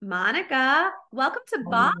Monica, welcome to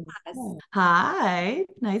Boss. Oh. Hi,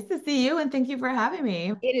 nice to see you, and thank you for having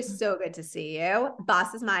me. It is so good to see you.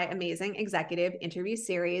 Boss is my amazing executive interview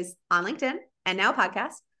series on LinkedIn and now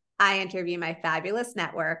podcast. I interview my fabulous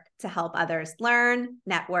network to help others learn,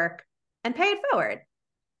 network, and pay it forward.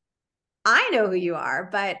 I know who you are,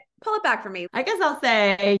 but pull it back for me. I guess I'll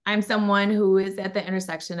say I'm someone who is at the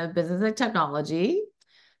intersection of business and technology,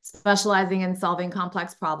 specializing in solving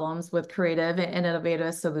complex problems with creative and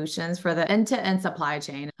innovative solutions for the end-to-end supply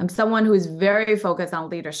chain. I'm someone who is very focused on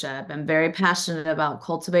leadership and very passionate about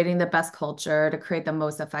cultivating the best culture to create the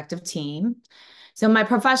most effective team. So in my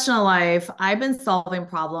professional life, I've been solving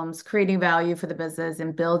problems, creating value for the business,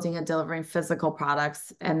 and building and delivering physical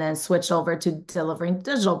products, and then switch over to delivering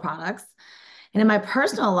digital products. And in my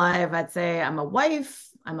personal life, I'd say I'm a wife,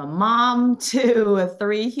 I'm a mom to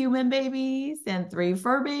three human babies and three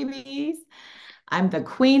fur babies. I'm the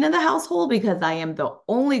queen of the household because I am the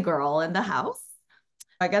only girl in the house.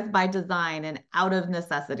 I guess by design and out of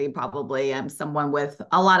necessity, probably I'm someone with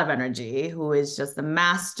a lot of energy who is just a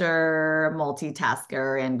master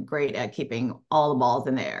multitasker and great at keeping all the balls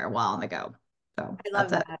in the air while on the go. So I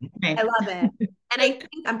that's love it. that. I Me. love it. And I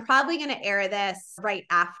think I'm probably going to air this right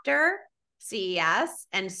after CES.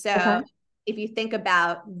 And so Okay. if you think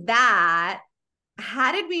about that,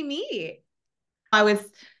 how did we meet? I was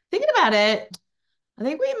thinking about it. I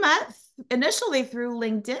think we met initially through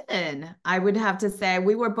LinkedIn. I would have to say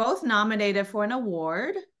we were both nominated for an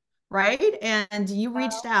award, right? And you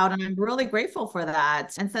reached out, and I'm really grateful for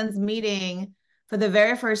that. And since meeting for the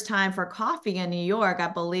very first time for coffee in New York, I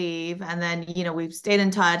believe, and then, we've stayed in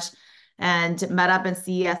touch and met up in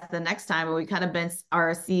CES the next time, and we kind of been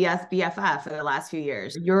our CES BFF for the last few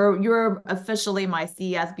years. You're officially my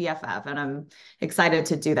CES BFF, and I'm excited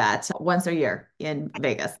to do that once a year in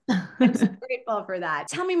Vegas. I'm so grateful for that.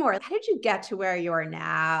 Tell me more. How did you get to where you are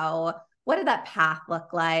now? What did that path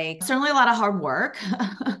look like? Certainly a lot of hard work.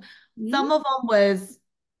 Mhm. Some of them was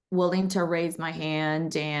willing to raise my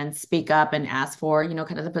hand and speak up and ask for,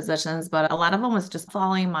 kind of the positions, but a lot of them was just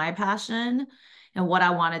following my passion and what I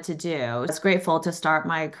wanted to do. I was grateful to start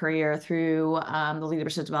my career through the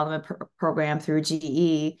leadership development program through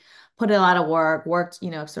GE. Put in a lot of work, worked,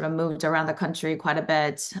 sort of moved around the country quite a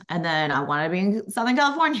bit. And then I wanted to be in Southern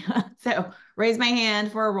California. So raised my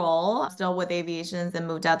hand for a role, still with aviations, and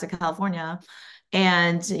moved out to California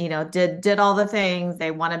and did all the things.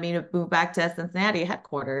 They wanted me to move back to Cincinnati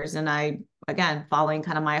headquarters, and I, again, following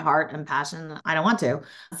kind of my heart and passion, I don't want to.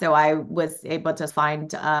 So I was able to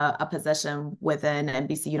find a position within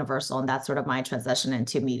NBCUniversal, and that's sort of my transition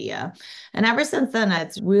into media. And ever since then,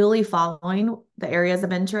 it's really following the areas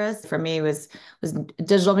of interest. For me, was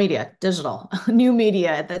digital media, digital new media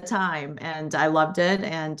at the time, and I loved it,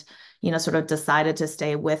 and sort of decided to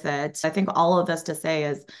stay with it. I think all of this to say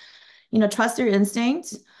is, trust your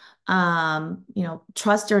instinct,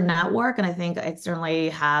 trust your network. And I think I certainly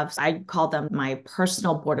have, I call them my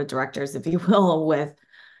personal board of directors, if you will, with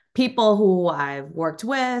people who I've worked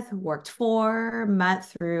with, worked for, met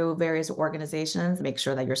through various organizations. Make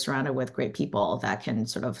sure that you're surrounded with great people that can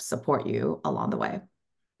sort of support you along the way.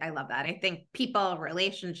 I love that. I think people,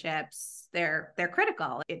 relationships, they're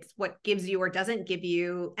critical. It's what gives you or doesn't give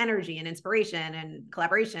you energy and inspiration and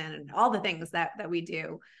collaboration and all the things that we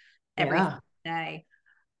do every Yeah. day.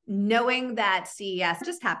 Knowing that CES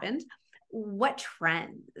just happened, what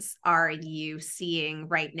trends are you seeing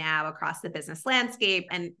right now across the business landscape?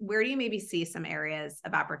 And where do you maybe see some areas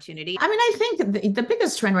of opportunity? I mean, I think the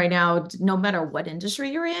biggest trend right now, no matter what industry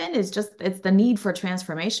you're in, is just it's the need for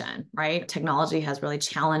transformation, right? Technology has really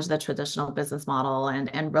challenged the traditional business model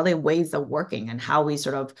and really ways of working and how we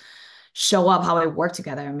sort of show up, how we work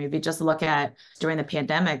together. And maybe just look at during the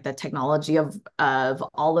pandemic, the technology of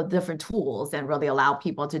all the different tools and really allow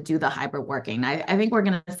people to do the hybrid working. I think we're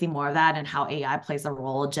going to see more of that and how AI plays a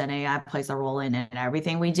role, Gen AI plays a role in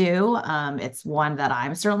everything we do. It's one that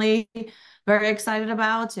I'm certainly very excited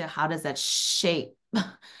about. How does that shake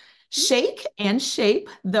and shape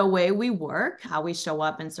the way we work, how we show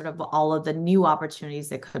up, and sort of all of the new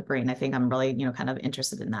opportunities it could bring. I think I'm really, kind of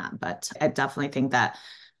interested in that. But I definitely think that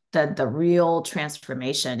the real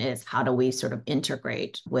transformation is how do we sort of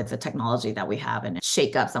integrate with the technology that we have and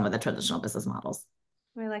shake up some of the traditional business models.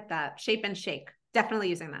 I like that. Shape and shake. Definitely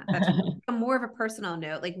using that. That's more of a personal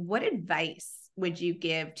note. Like, what advice would you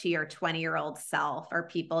give to your 20-year-old self or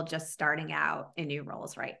people just starting out in new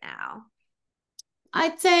roles right now?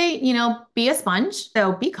 I'd say, be a sponge.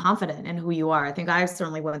 So be confident in who you are. I think I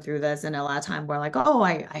certainly went through this and a lot of time where like, oh,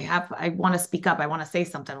 I want to speak up. I want to say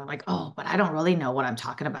something. I'm like, oh, but I don't really know what I'm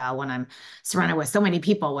talking about when I'm surrounded with so many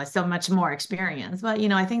people with so much more experience. But,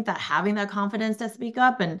 I think that having that confidence to speak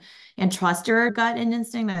up and trust your gut and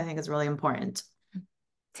instinct, I think is really important.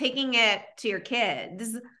 Taking it to your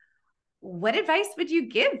kids, what advice would you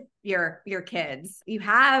give your kids? You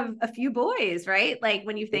have a few boys, right? Like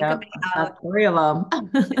when you think Yep, about, that's 3 of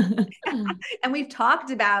them. and we've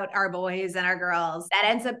talked about our boys and our girls, that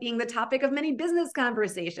ends up being the topic of many business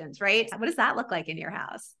conversations, right? What does that look like in your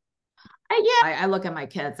house? I look at my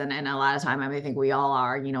kids and a lot of time I think we all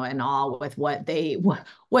are, in awe with what they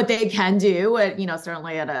can do at,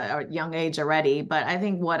 certainly at a young age already. But I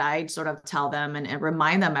think what I sort of tell them and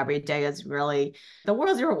remind them every day is really the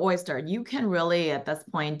world's your oyster. You can really at this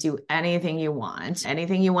point do anything you want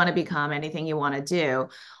to become, anything you want to do.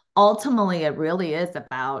 Ultimately, it really is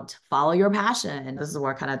about follow your passion. This is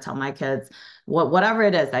where I kind of tell my kids, whatever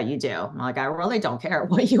it is that you do, I'm like, I really don't care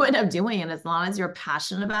what you end up doing. And as long as you're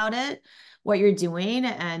passionate about it, what you're doing,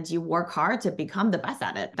 and you work hard to become the best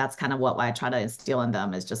at it. That's kind of what I try to instill in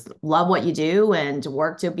them is just love what you do and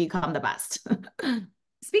work to become the best.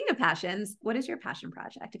 Speaking of passions, what is your passion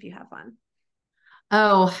project if you have one?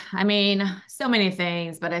 Oh, I mean, so many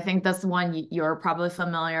things, but I think this one you're probably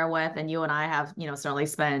familiar with, and you and I have, certainly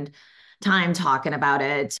spent time talking about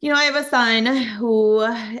it. I have a son who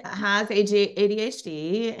has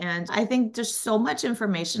ADHD, and I think there's so much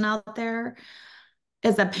information out there.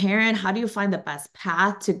 As a parent, how do you find the best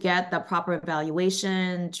path to get the proper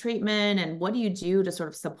evaluation, treatment, and what do you do to sort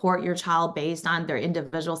of support your child based on their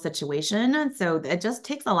individual situation? And so it just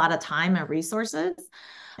takes a lot of time and resources.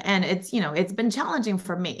 And it's been challenging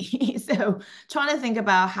for me. So trying to think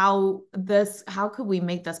about how could we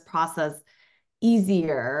make this process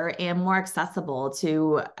easier and more accessible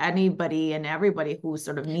to anybody and everybody who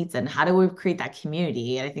sort of needs it. And how do we create that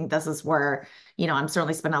community? And I think this is where, I'm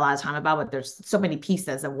certainly spending a lot of time about, but there's so many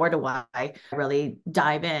pieces and where do I really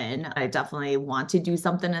dive in? I definitely want to do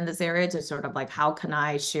something in this area to sort of like, how can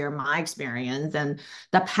I share my experience and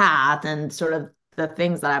the path and sort of the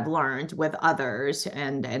things that I've learned with others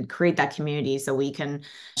and create that community so we can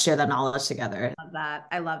share that knowledge together. I love that.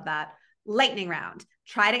 I love that. Lightning round.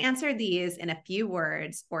 Try to answer these in a few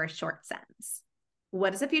words or a short sentence. What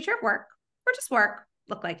does the future of work or just work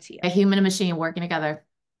look like to you? A human and machine working together.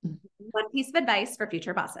 One piece of advice for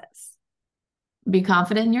future bosses. Be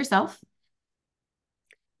confident in yourself.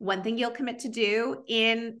 One thing you'll commit to do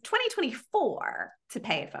in 2024 to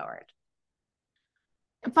pay it forward.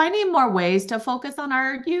 Finding more ways to focus on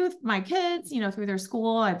our youth, my kids, through their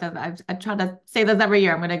school. I try to say this every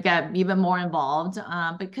year. I'm going to get even more involved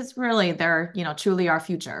because really they're, truly our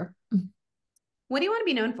future. What do you want to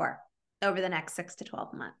be known for over the next 6 to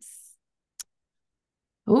 12 months?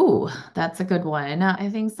 Ooh, that's a good one. I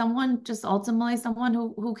think ultimately someone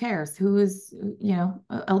who cares, who is,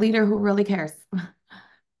 a leader who really cares.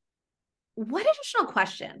 What additional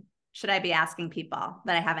question should I be asking people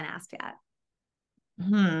that I haven't asked yet?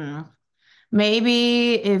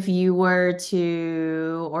 Maybe if you were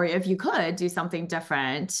to, or if you could do something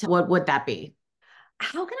different, what would that be?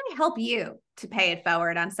 How can I help you to pay it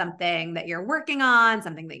forward on something that you're working on,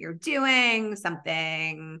 something that you're doing,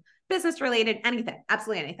 something business related, anything,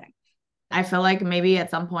 absolutely anything? I feel like maybe at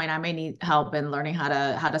some point I may need help in learning how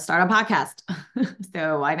to start a podcast.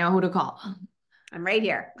 So I know who to call. I'm right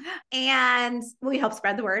here. And will you help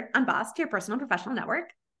spread the word on Boss to your personal and professional network?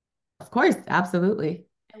 Of course, absolutely.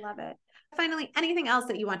 I love it. Finally, anything else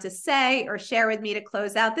that you want to say or share with me to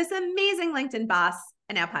close out this amazing LinkedIn Boss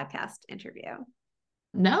and Now podcast interview?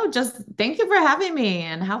 No, just thank you for having me.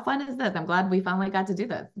 And how fun is this? I'm glad we finally got to do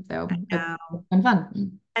this. So it's been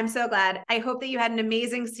fun. I'm so glad. I hope that you had an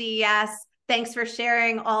amazing CES. Thanks for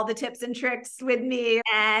sharing all the tips and tricks with me.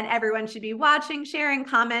 And everyone should be watching, sharing,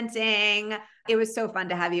 commenting. It was so fun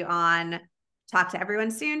to have you on. Talk to everyone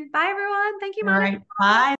soon. Bye, everyone. Thank you, Monica. All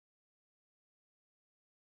right. Bye.